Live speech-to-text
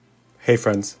Hey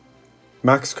friends,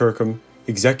 Max Kirkham,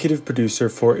 executive producer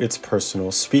for It's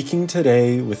Personal, speaking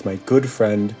today with my good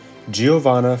friend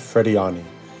Giovanna Frediani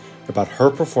about her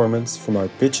performance from our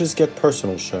Bitches Get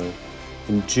Personal show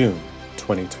in June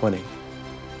 2020.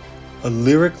 A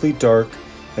lyrically dark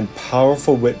and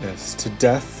powerful witness to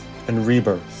death and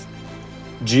rebirth,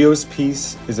 Gio's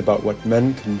piece is about what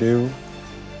men can do,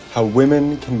 how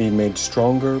women can be made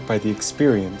stronger by the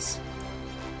experience,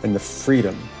 and the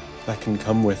freedom that can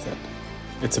come with it.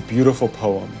 It's a beautiful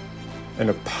poem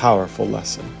and a powerful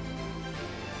lesson.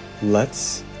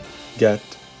 Let's get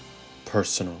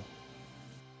personal.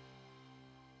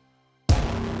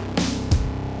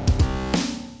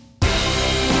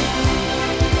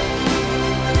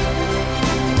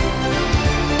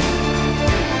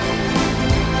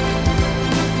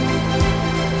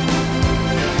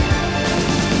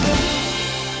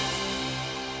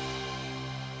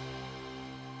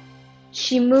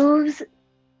 She moves,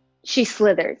 she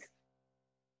slithers.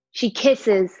 She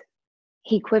kisses,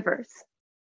 he quivers.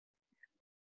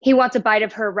 He wants a bite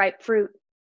of her ripe fruit.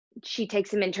 She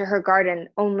takes him into her garden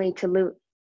only to loot.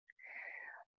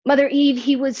 Mother Eve,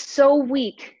 he was so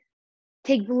weak.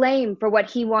 Take blame for what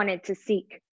he wanted to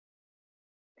seek.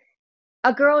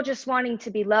 A girl just wanting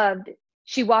to be loved,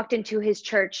 she walked into his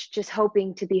church just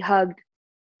hoping to be hugged.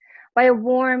 By a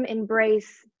warm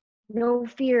embrace, no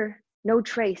fear, no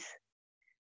trace.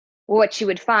 What she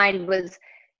would find was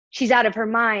she's out of her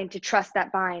mind to trust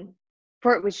that vine,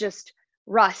 for it was just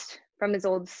rust from his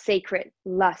old sacred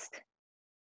lust.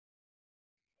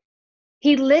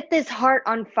 He lit this heart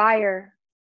on fire.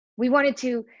 We wanted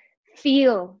to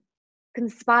feel,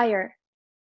 conspire.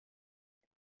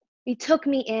 He took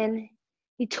me in.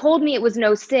 He told me it was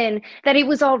no sin, that it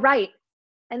was all right.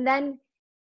 And then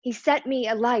he set me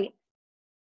alight.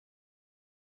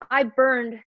 I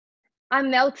burned. I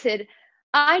melted.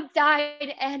 I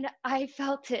died and I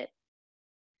felt it.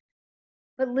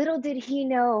 But little did he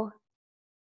know,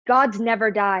 gods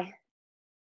never die.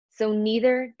 So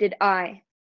neither did I.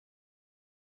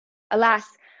 Alas,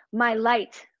 my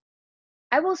light,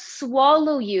 I will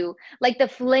swallow you like the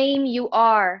flame you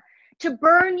are, to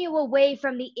burn you away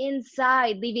from the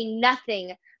inside, leaving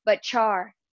nothing but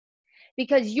char.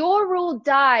 Because your rule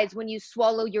dies when you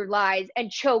swallow your lies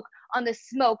and choke on the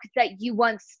smoke that you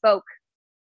once spoke.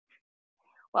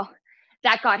 Well,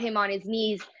 that got him on his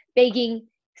knees, begging,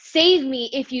 "Save me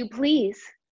if you please."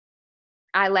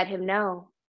 I let him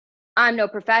know, I'm no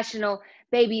professional,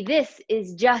 baby, this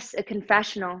is just a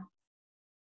confessional.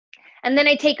 And then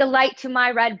I take a light to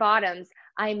my red bottoms,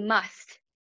 I must.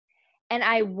 And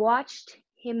I watched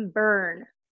him burn.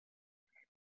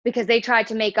 Because they tried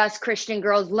to make us Christian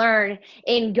girls learn,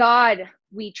 in God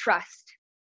we trust.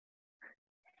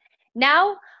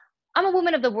 Now, I'm a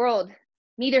woman of the world,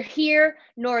 neither here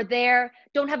nor there,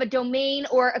 don't have a domain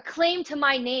or a claim to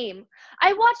my name.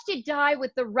 I watched it die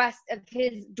with the rest of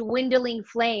his dwindling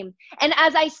flame. And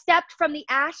as I stepped from the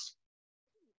ash,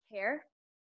 I didn't care,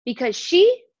 because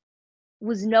she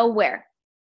was nowhere.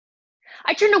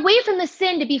 I turned away from the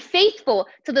sin to be faithful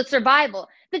to the survival.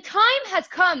 The time has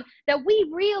come that we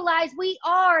realize we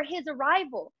are his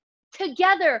arrival.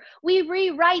 Together, we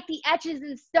rewrite the etches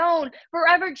in stone,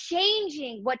 forever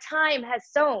changing what time has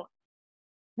sown.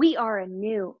 We are a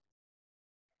new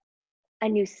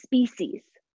species,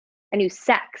 a new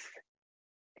sex.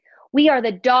 We are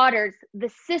the daughters, the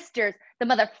sisters, the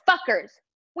motherfuckers.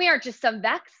 We aren't just some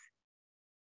vex.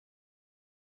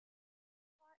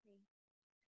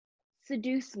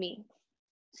 Seduce me.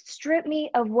 Strip me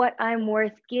of what I'm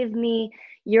worth. Give me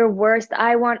your worst.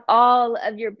 I want all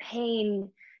of your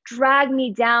pain. Drag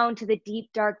me down to the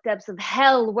deep, dark depths of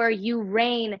hell where you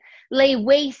reign. Lay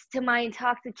waste to my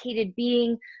intoxicated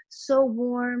being, so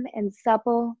warm and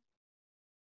supple.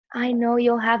 I know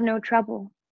you'll have no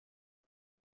trouble.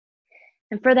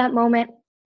 And for that moment,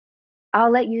 I'll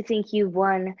let you think you've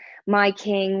won, my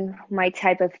king, my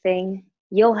type of thing.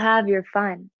 You'll have your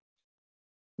fun.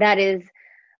 That is,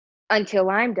 until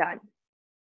I'm done.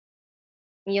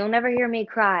 You'll never hear me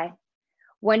cry.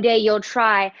 One day you'll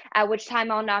try, at which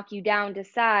time I'll knock you down to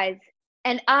size,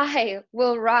 and I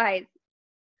will rise.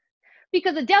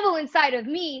 Because the devil inside of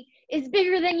me is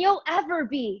bigger than you'll ever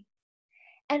be.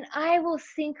 And I will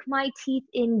sink my teeth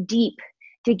in deep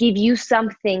to give you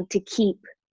something to keep.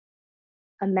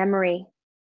 A memory,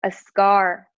 a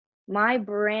scar, my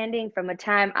branding from a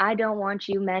time I don't want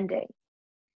you mending.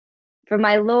 For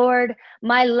my Lord,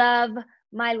 my love,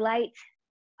 my light,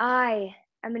 I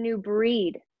am a new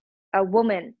breed, a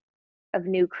woman of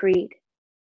new creed.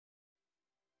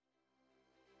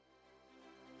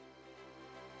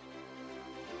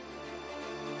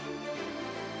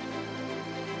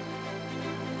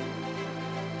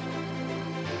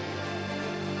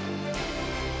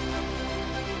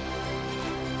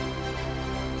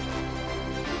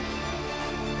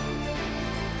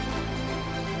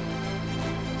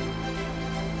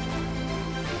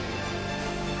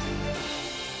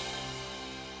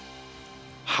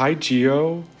 Hi,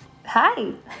 Gio.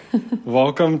 Hi.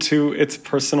 Welcome to It's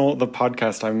Personal, the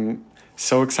podcast. I'm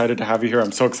so excited to have you here.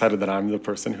 I'm so excited that I'm the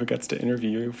person who gets to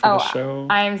interview you for the show.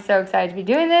 I am so excited to be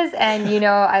doing this, and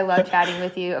I love chatting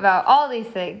with you about all these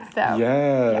things. So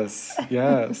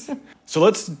Yes. So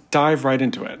let's dive right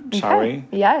into it, shall we?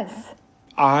 Yes.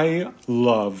 I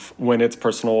love when It's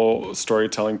Personal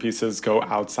storytelling pieces go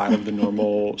outside of the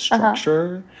normal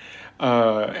structure.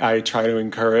 I try to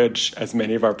encourage as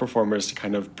many of our performers to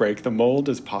kind of break the mold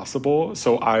as possible.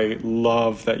 So I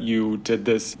love that you did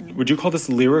this. Would you call this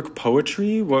lyric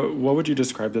poetry? What would you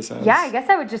describe this as? Yeah, I guess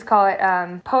I would just call it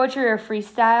poetry or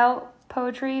freestyle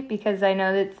poetry, because I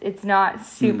know that it's not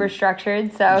super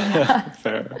structured. So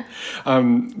Fair.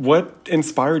 What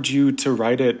inspired you to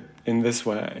write it in this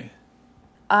way?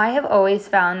 I have always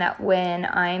found that when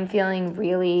I'm feeling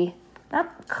really,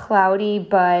 not cloudy,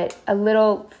 but a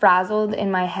little frazzled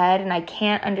in my head and I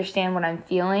can't understand what I'm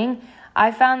feeling,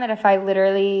 I found that if I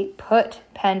literally put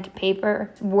pen to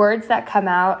paper, words that come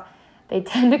out, they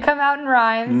tend to come out in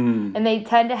rhymes and they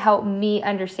tend to help me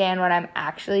understand what I'm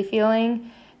actually feeling.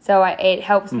 So it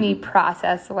helps me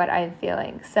process what I'm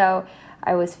feeling. So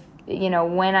I was,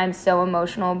 when I'm so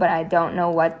emotional but I don't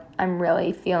know what I'm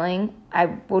really feeling,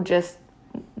 I will just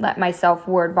let myself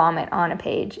word vomit on a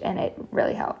page, and it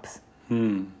really helps.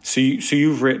 So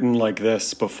you've written like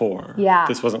this before? Yeah.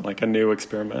 This wasn't like a new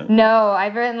experiment? No,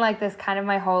 I've written like this kind of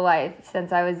my whole life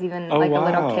since I was even a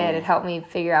little kid. It helped me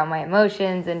figure out my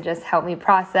emotions and just help me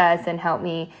process and help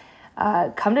me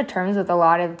come to terms with a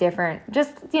lot of different,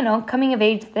 just, coming of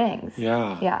age things.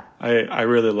 Yeah. I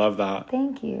really love that.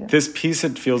 Thank you. This piece,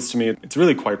 it feels to me, it's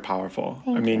really quite powerful.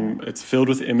 Thank you. It's filled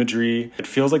with imagery. It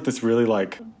feels like this really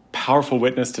like powerful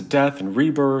witness to death and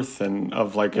rebirth, and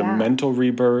of like a mental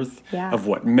rebirth, of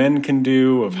what men can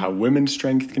do, of how women's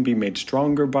strength can be made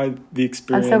stronger by the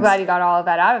experience. I'm so glad you got all of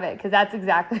that out of it, because that's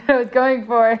exactly what I was going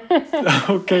for.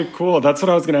 Okay, cool. That's what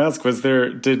I was going to ask. Was there,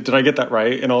 did I get that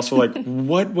right? And also, like,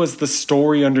 what was the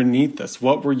story underneath this?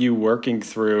 What were you working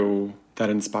through that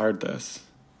inspired this?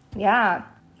 Yeah.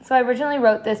 So I originally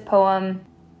wrote this poem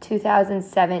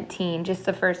 2017, just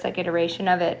the first iteration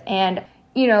of it. And,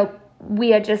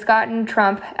 we had just gotten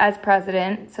Trump as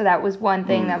president, so that was one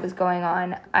thing that was going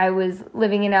on. I was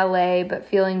living in LA, but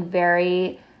feeling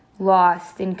very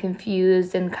lost and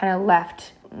confused and kind of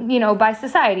left, by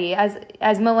society, as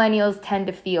millennials tend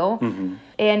to feel.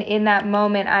 And in that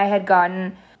moment, I had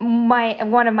gotten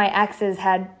one of my exes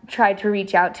had tried to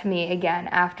reach out to me again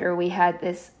after we had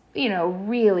this,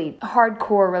 really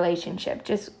hardcore relationship.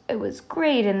 Just, it was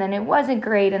great, and then it wasn't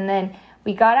great, and then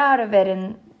we got out of it,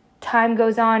 and time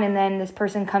goes on, and then this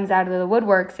person comes out of the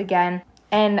woodworks again,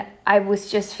 and I was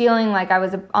just feeling like I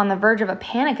was on the verge of a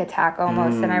panic attack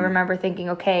almost. And I remember thinking,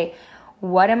 okay,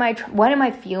 what am I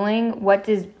feeling? What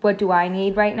do I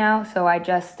need right now? So I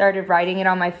just started writing it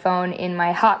on my phone in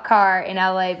my hot car in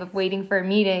LA, but waiting for a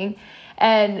meeting,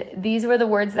 and these were the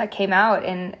words that came out.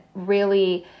 And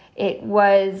really, it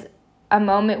was a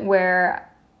moment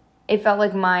where it felt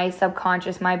like my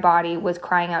subconscious, my body was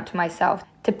crying out to myself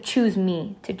to choose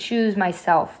me, to choose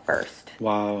myself first.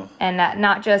 Wow. And that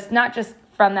not just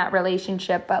from that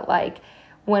relationship, but like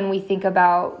when we think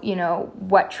about,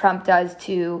 what Trump does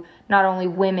to not only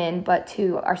women, but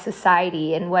to our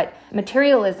society, and what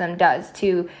materialism does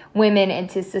to women and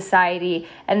to society.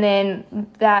 And then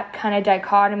that kind of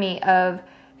dichotomy of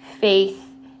faith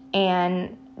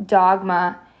and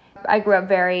dogma. I grew up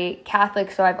very Catholic,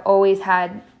 so I've always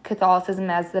had Catholicism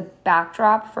as the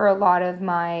backdrop for a lot of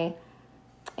my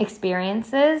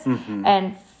experiences.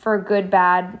 And for good,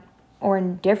 bad, or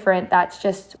indifferent, that's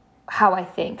just how I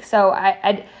think. So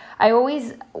I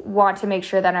always want to make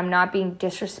sure that I'm not being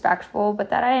disrespectful,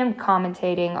 but that I am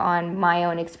commentating on my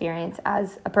own experience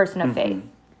as a person of faith.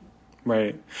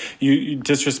 Right. You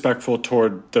disrespectful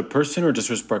toward the person, or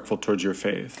disrespectful towards your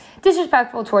faith?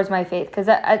 Disrespectful towards my faith, because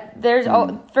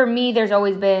for me, there's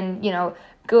always been,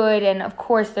 good, and of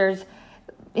course there's,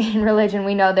 in religion,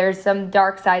 we know there's some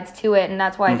dark sides to it, and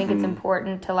that's why I think it's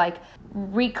important to like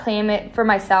reclaim it for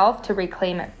myself, to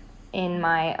reclaim it in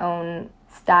my own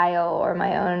style or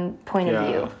my own point of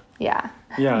view. Yeah,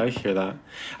 I hear that.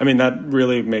 I mean, that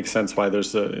really makes sense why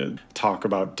there's a talk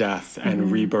about death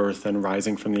and rebirth and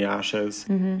rising from the ashes.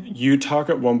 You talk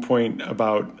at one point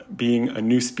about being a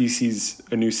new species,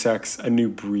 a new sex, a new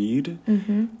breed.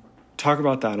 Talk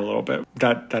about that a little bit,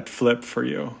 that flip for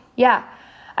you. Yeah,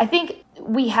 I think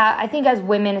as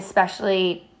women,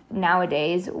 especially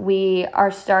nowadays, we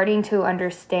are starting to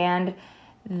understand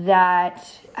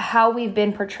that how we've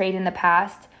been portrayed in the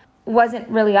past wasn't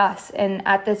really us. And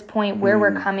at this point, where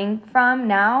we're coming from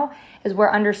now is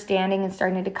we're understanding and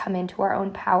starting to come into our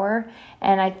own power.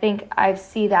 And I think I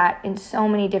see that in so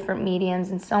many different mediums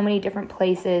and so many different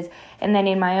places. And then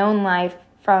in my own life,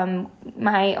 from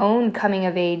my own coming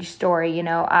of age story, you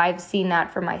know, I've seen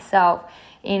that for myself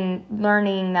in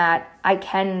learning that I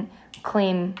can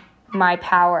claim my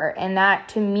power. And that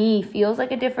to me feels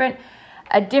like a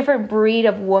different breed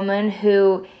of woman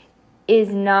who is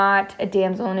not a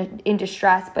damsel in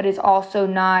distress, but is also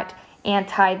not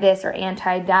anti this or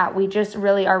anti that. We just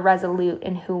really are resolute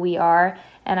in who we are.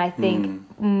 And I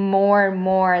think more and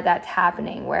more that's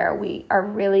happening, where we are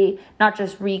really not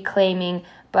just reclaiming,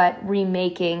 but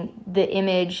remaking the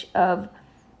image of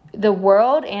the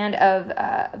world and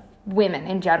of women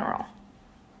in general.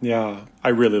 Yeah, I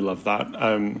really love that.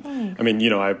 I mean,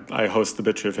 you know, I host the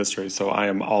Bitch of History, so I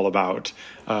am all about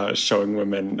showing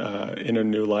women in a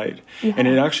new light. Yeah. And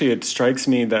it strikes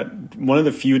me that one of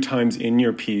the few times in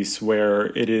your piece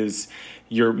where it is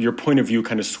your point of view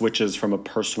kind of switches from a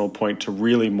personal point to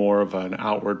really more of an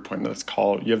outward point.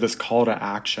 You have this call to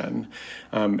action.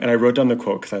 And I wrote down the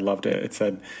quote because I loved it. It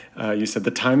said, you said,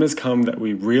 "The time has come that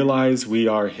we realize we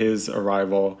are his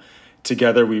arrival.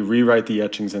 Together we rewrite the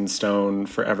etchings in stone,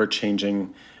 forever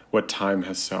changing what time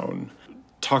has sown."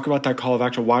 Talk about that call of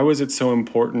action. Why was it so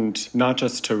important, not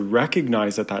just to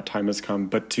recognize that time has come,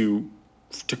 but to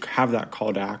have that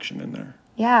call to action in there?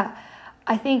 Yeah,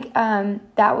 I think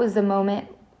that was the moment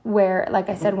where, like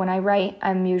I said, when I write,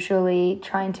 I'm usually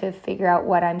trying to figure out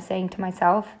what I'm saying to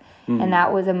myself. And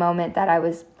that was a moment that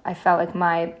I felt like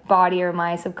my body or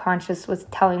my subconscious was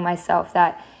telling myself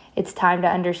that it's time to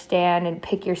understand and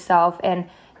pick yourself and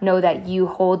know that you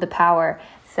hold the power.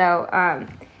 So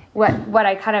what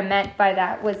I kind of meant by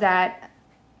that was that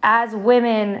as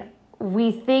women,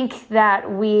 we think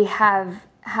that we have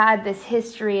had this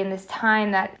history and this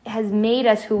time that has made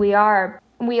us who we are.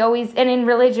 And in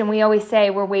religion, we always say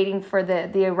we're waiting for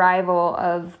the arrival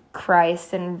of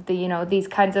Christ and these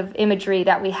kinds of imagery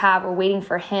that we have. We're waiting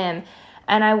for him.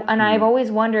 And I've always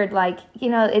wondered, like,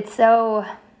 it's so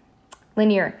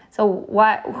linear. So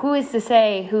who is to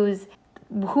say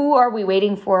who are we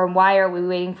waiting for and why are we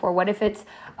waiting for? What if it's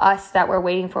us that we're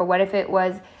waiting for? What if it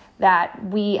was that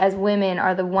we as women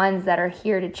are the ones that are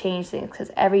here to change things? Because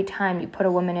every time you put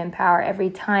a woman in power, every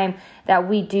time that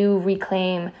we do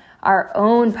reclaim our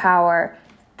own power,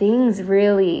 things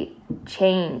really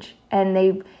change and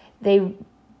they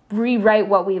rewrite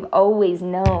what we've always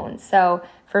known. So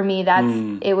for me,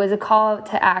 it was a call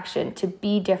to action to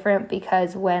be different,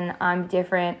 because when I'm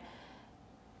different,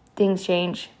 things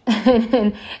change.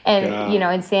 and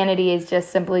insanity is just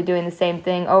simply doing the same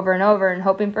thing over and over and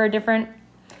hoping for a different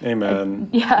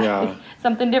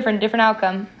something different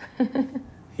outcome.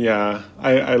 Yeah,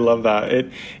 I love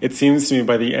that. It seems to me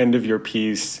by the end of your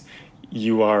piece,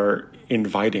 you are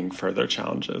inviting further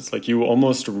challenges. Like, you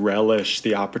almost relish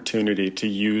the opportunity to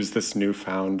use this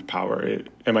newfound power.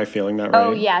 Am I feeling that right?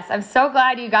 Oh, yes. I'm so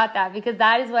glad you got that, because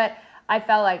that is what I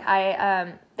felt like.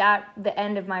 The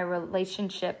end of my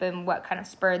relationship and what kind of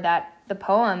spurred the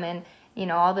poem and,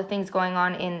 all the things going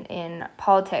on in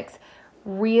politics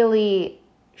really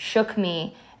shook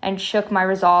me and shook my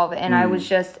resolve. And I was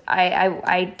just,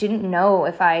 I didn't know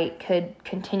if I could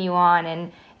continue on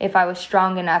and if I was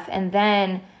strong enough. And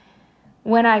then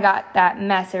when I got that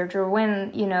message, or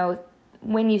when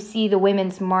you see the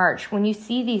Women's March, when you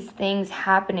see these things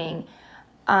happening,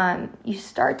 you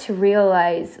start to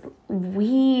realize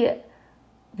we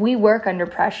work under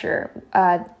pressure.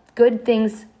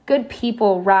 Good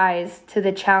people rise to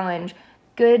the challenge.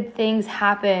 Good things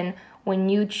happen when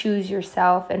you choose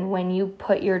yourself and when you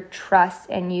put your trust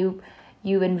and you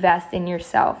invest in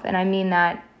yourself. And I mean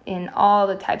that in all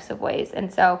the types of ways.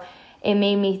 And so it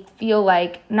made me feel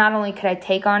like not only could I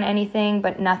take on anything,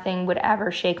 but nothing would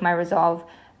ever shake my resolve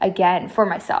again for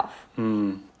myself.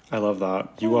 I love that.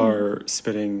 You are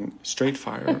spitting straight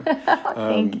fire.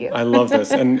 Thank you. I love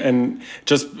this. And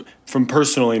just from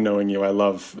personally knowing you, I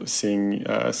love seeing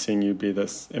you be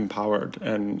this empowered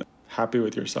and happy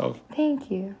with yourself.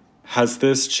 Thank you. Has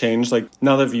this changed? Like,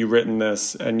 now that you've written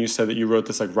this, and you said that you wrote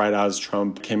this like right as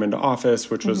Trump came into office,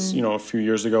 which was, a few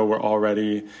years ago, we're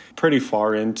already pretty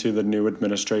far into the new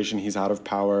administration. He's out of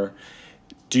power.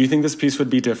 Do you think this piece would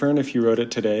be different if you wrote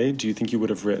it today? Do you think you would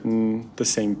have written the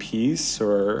same piece,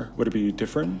 or would it be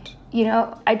different?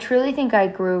 I truly think I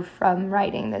grew from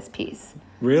writing this piece.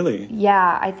 Really?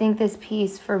 Yeah, I think this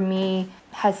piece for me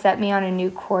has set me on a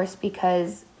new course,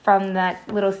 because from that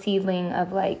little seedling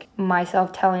of like my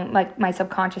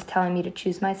subconscious telling me to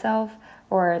choose myself,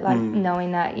 or like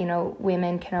knowing that,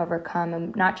 women can overcome,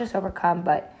 and not just overcome,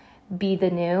 but be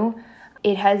the new.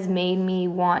 it has made me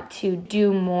want to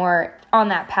do more on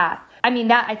that path. I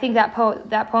mean, I think that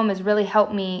poem has really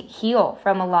helped me heal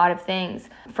from a lot of things,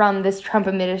 from this Trump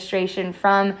administration,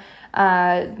 from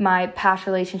my past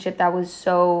relationship that was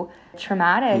so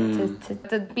traumatic,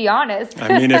 to be honest.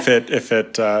 I mean, if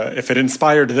it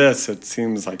inspired this, it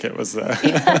seems like it was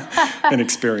an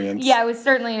experience. Yeah, it was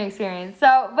certainly an experience.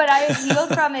 So, but I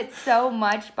healed from it so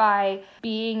much by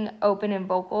being open and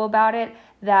vocal about it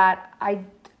that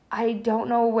I don't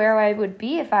know where I would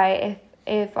be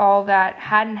if all that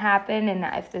hadn't happened and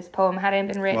if this poem hadn't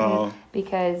been written. Wow.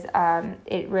 Because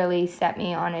it really set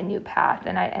me on a new path,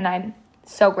 and I'm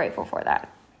so grateful for that.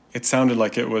 It sounded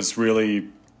like it was really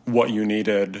what you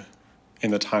needed in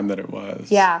the time that it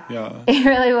was. Yeah. It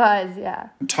really was, yeah.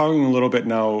 Talking a little bit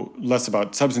now, less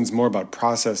about substance, more about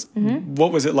process. Mm-hmm.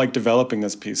 What was it like developing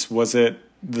this piece? Was it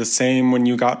the same when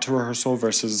you got to rehearsal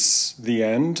versus the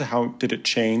end? How did it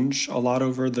change a lot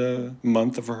over the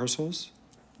month of rehearsals?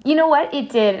 You know what? It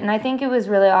did. And I think it was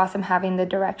really awesome having the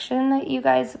direction that you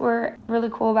guys were really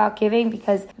cool about giving,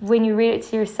 because when you read it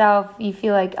to yourself, you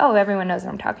feel like, oh, everyone knows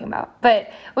what I'm talking about.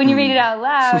 But when you read it out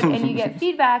loud and you get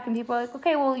feedback and people are like,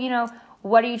 okay, well,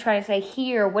 what are you trying to say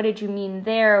here? What did you mean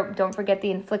there? Don't forget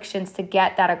the inflections to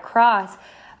get that across.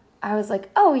 I was like,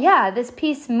 oh, yeah, this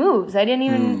piece moves. I didn't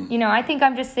even, I think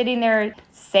I'm just sitting there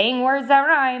saying words that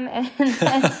rhyme.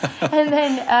 And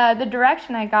then the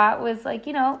direction I got was like,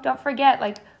 don't forget,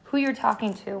 like, who you're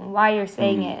talking to and why you're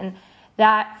saying it. And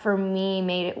that, for me,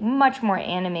 made it much more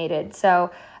animated.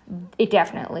 So it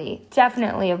definitely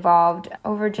evolved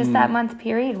over just that month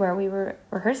period where we were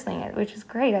rehearsing it, which is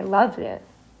great. I loved it.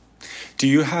 Do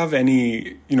you have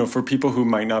any, for people who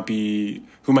might be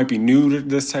new to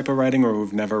this type of writing or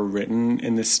who've never written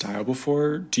in this style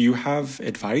before, do you have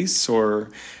advice or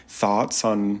thoughts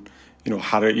on,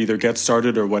 how to either get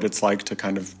started or what it's like to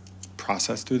kind of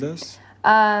process through this?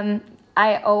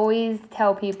 I always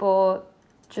tell people,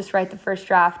 just write the first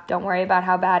draft. Don't worry about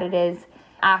how bad it is.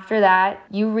 After that,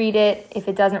 you read it. If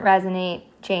it doesn't resonate,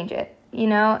 change it.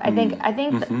 I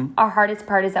think our hardest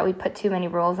part is that we put too many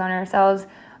rules on ourselves.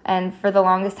 And for the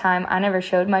longest time, I never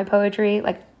showed my poetry,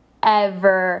 like,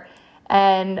 ever.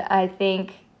 And I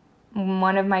think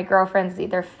one of my girlfriends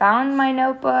either found my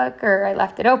notebook or I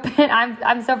left it open.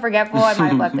 I'm so forgetful. I might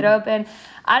have left it open.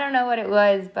 I don't know what it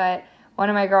was, but one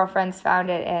of my girlfriends found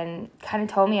it and kind of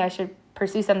told me I should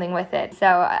pursue something with it.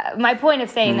 So my point of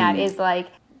saying that is, like,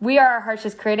 we are our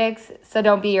harshest critics, so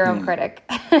don't be your own critic.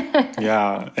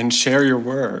 Yeah, and share your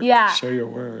work. Yeah. Share your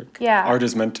work. Yeah. Art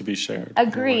is meant to be shared.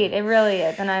 Agreed, it really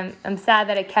is. And I'm sad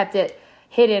that I kept it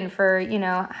hidden for,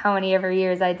 how many ever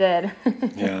years I did.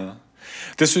 Yeah.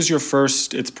 This was your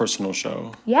first It's Personal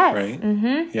show. Yes. Right?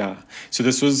 Mm-hmm. Yeah. So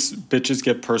this was Bitches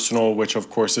Get Personal, which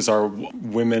of course is our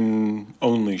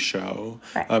women-only show.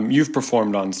 Right. You've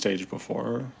performed on stage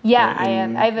before. Yeah,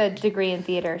 I have a degree in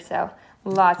theater, so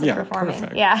lots of performing.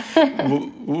 Perfect. Yeah.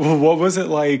 What was it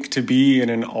like to be in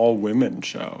an all-women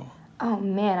show? Oh,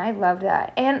 man, I love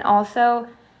that. And also,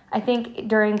 I think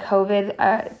during COVID,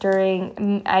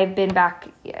 I've been back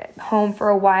home for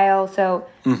a while, so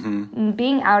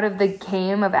being out of the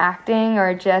game of acting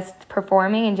or just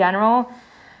performing in general,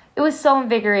 it was so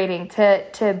invigorating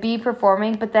to be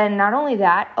performing. But then not only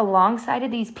that, alongside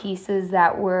of these pieces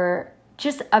that were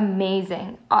just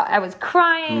amazing. I was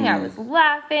crying, I was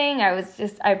laughing,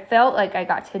 I felt like I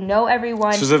got to know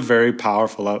everyone. This was a very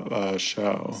powerful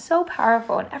show. So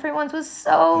powerful, and everyone's was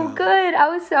so good. I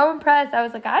was so impressed. I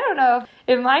was like, I don't know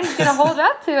if mine's going to hold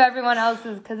up to everyone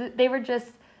else's, because they were just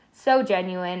so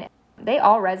genuine. They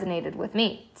all resonated with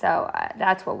me, so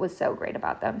that's what was so great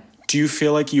about them. Do you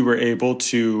feel like you were able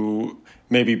to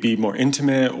maybe be more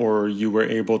intimate, or you were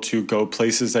able to go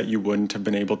places that you wouldn't have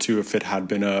been able to if it had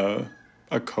been a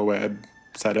co-ed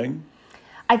setting?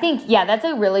 I think, that's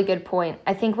a really good point.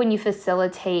 I think when you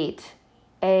facilitate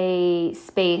a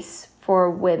space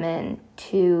for women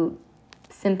to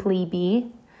simply be,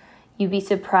 you'd be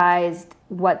surprised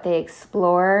what they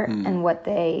explore and what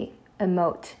they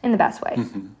emote in the best way.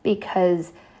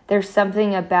 Because there's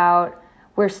something about,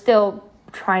 we're still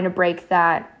trying to break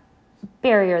that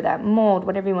barrier, that mold,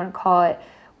 whatever you want to call it,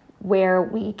 where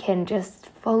we can just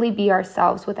fully be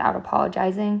ourselves without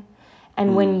apologizing.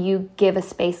 And when you give a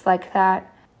space like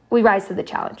that, we rise to the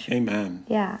challenge. Amen.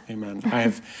 Yeah. Amen. I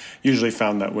have usually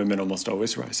found that women almost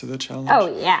always rise to the challenge. Oh,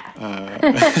 yeah.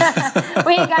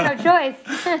 We ain't got no choice.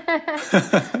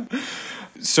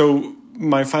 So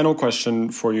my final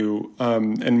question for you,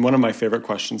 and one of my favorite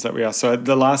questions that we ask. So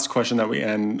the last question that we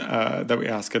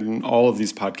ask in all of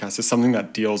these podcasts is something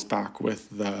that deals back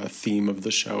with the theme of the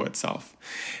show itself.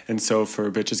 And so for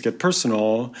Bitches Get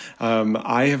Personal,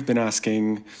 I have been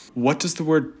asking, what does the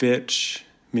word bitch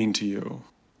mean to you?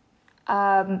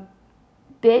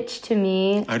 Bitch to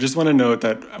me. I just want to note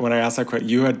that when I asked that question,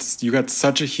 you got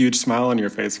such a huge smile on your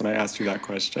face when I asked you that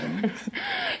question.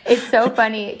 It's so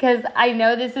funny because I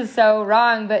know this is so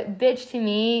wrong, but bitch to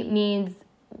me means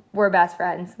we're best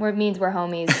friends. It means we're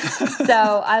homies.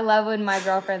 So I love when my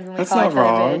girlfriends, when we call each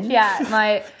other bitch.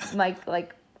 Yeah,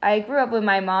 I grew up with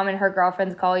my mom and her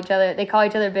girlfriends they call each other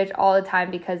bitch all the time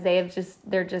because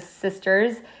they're just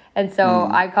sisters. And so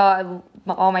I call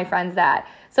all my friends that.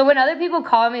 So when other people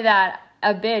call me that,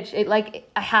 a bitch,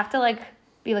 I have to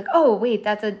be like, oh wait,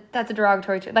 that's a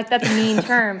derogatory term. Like that's a mean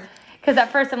term. Because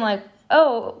at first I'm like,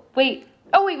 oh wait,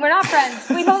 we're not friends.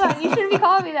 Wait, hold on, you shouldn't be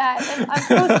calling me that. And I'm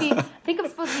supposed to be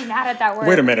mad at that word.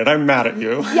 Wait a minute, I'm mad at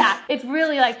you. Yeah, it's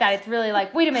really like that. It's really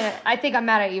like, wait a minute, I think I'm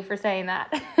mad at you for saying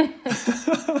that.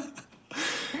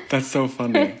 That's so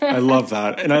funny. I love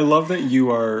that. And I love that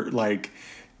you are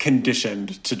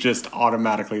conditioned to just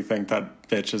automatically think that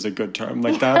bitch is a good term.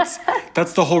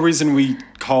 That's the whole reason we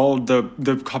called the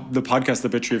podcast The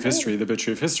Bitchery of History, The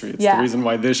Bitchery of History. It's the reason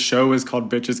why this show is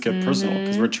called Bitches Get Personal,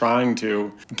 because we're trying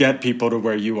to get people to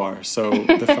where you are. So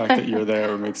the fact that you're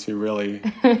there makes me really,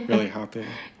 really happy.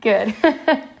 Good.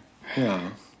 Yeah.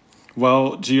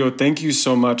 Well, Gio, thank you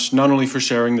so much, not only for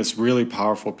sharing this really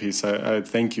powerful piece. I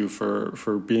thank you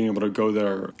for being able to go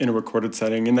there in a recorded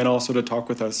setting and then also to talk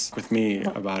with me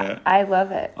about it. I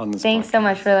love it. Thanks so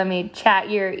much for letting me chat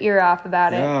your ear off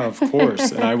about it. Yeah, of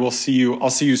course. And I'll see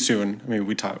you soon. I mean,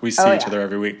 we see each other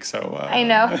every week, so. I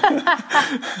know.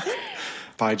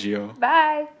 Bye, Gio.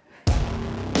 Bye.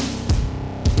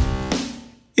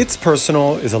 It's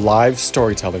Personal is a live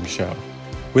storytelling show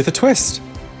with a twist.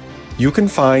 You can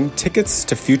find tickets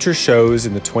to future shows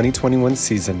in the 2021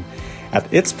 season at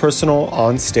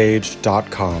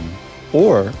itspersonalonstage.com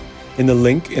or in the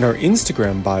link in our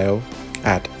Instagram bio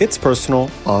at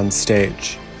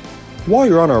itspersonalonstage. While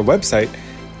you're on our website,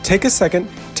 take a second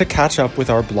to catch up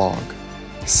with our blog.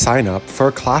 Sign up for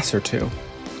a class or two.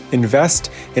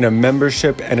 Invest in a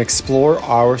membership and explore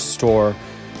our store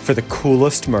for the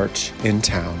coolest merch in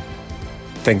town.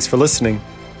 Thanks for listening.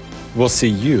 We'll see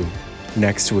you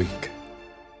next week.